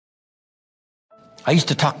I used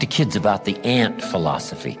to talk to kids about the ant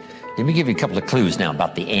philosophy. Let me give you a couple of clues now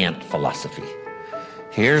about the ant philosophy.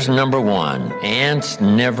 Here's number one. Ants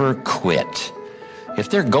never quit. If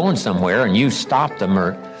they're going somewhere and you stop them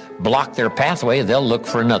or block their pathway, they'll look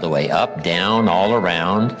for another way, up, down, all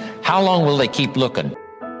around. How long will they keep looking?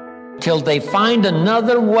 Till they find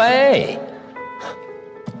another way.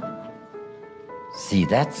 See,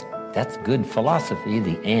 that's good philosophy,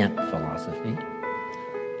 the ant philosophy.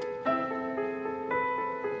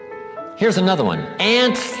 Here's another one.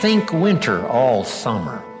 Ants think winter all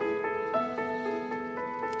summer.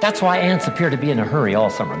 That's why ants appear to be in a hurry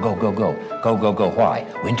all summer. Go, go, go. Go, go, go. Why?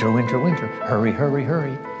 Winter, winter, winter. Hurry, hurry,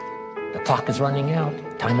 hurry. The clock is running out.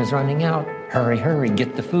 Time is running out. Hurry, hurry.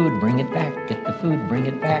 Get the food. Bring it back. Get the food. Bring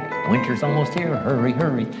it back. Winter's almost here. Hurry,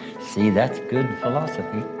 hurry. See, that's good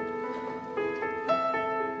philosophy.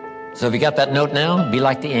 So if you got that note now, be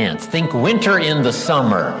like the ants. Think winter in the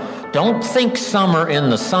summer. Don't think summer in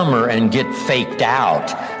the summer and get faked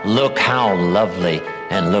out. Look how lovely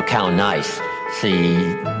and look how nice. See,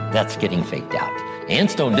 that's getting faked out.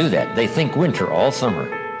 Ants don't do that. They think winter all summer.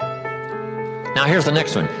 Now here's the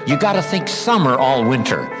next one. You got to think summer all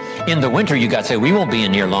winter. In the winter, you got to say, we won't be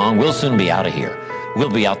in here long. We'll soon be out of here. We'll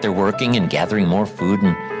be out there working and gathering more food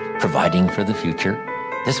and providing for the future.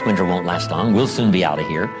 This winter won't last long. We'll soon be out of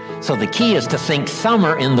here. So the key is to think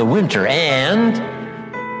summer in the winter and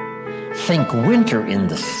think winter in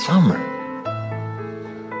the summer.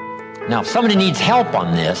 Now, if somebody needs help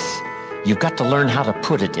on this, you've got to learn how to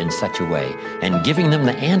put it in such a way. And giving them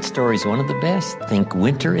the ant story is one of the best. Think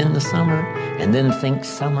winter in the summer, and then think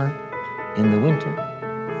summer in the winter.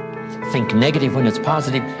 Think negative when it's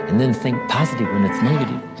positive, and then think positive when it's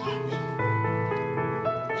negative.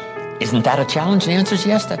 Isn't that a challenge? The answer is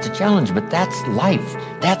yes, that's a challenge, but that's life.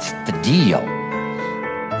 That's the deal.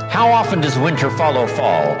 How often does winter follow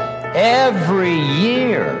fall? Every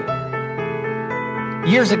year.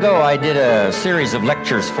 Years ago, I did a series of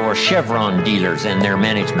lectures for Chevron dealers and their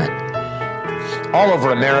management. All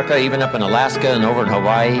over America, even up in Alaska and over in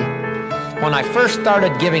Hawaii. When I first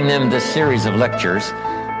started giving them this series of lectures,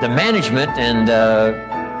 the management and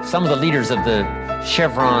some of the leaders of the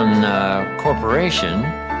Chevron Corporation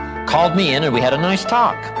called me in and we had a nice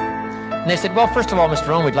talk. And they said, well, first of all, Mr.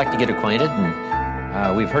 Rohn, we'd like to get acquainted,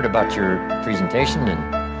 and we've heard about your presentation,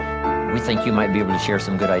 and we think you might be able to share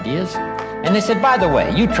some good ideas. And they said, by the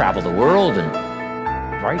way, you travel the world, and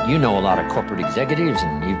right, you know a lot of corporate executives,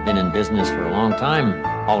 and you've been in business for a long time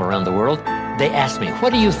all around the world. They asked me,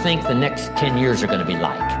 what do you think the next 10 years are going to be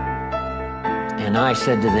like? And I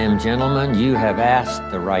said to them, gentlemen, you have asked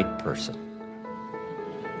the right person.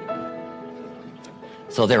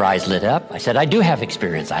 So their eyes lit up. I said, I do have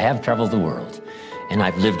experience. I have traveled the world, and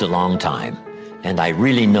I've lived a long time, and I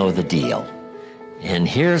really know the deal. And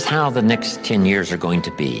here's how the next 10 years are going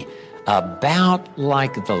to be. About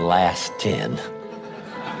like the last 10.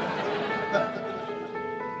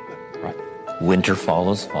 Right. Winter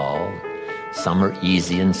follows fall. Some are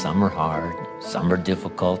easy and some are hard. Some are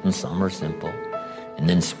difficult and some are simple. And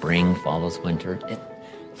then spring follows winter.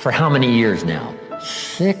 For how many years now?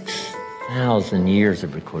 6,000 years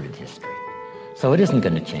of recorded history. So it isn't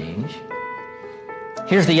going to change.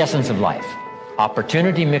 Here's the essence of life.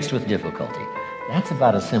 Opportunity mixed with difficulty. That's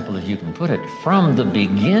about as simple as you can put it from the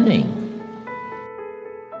beginning.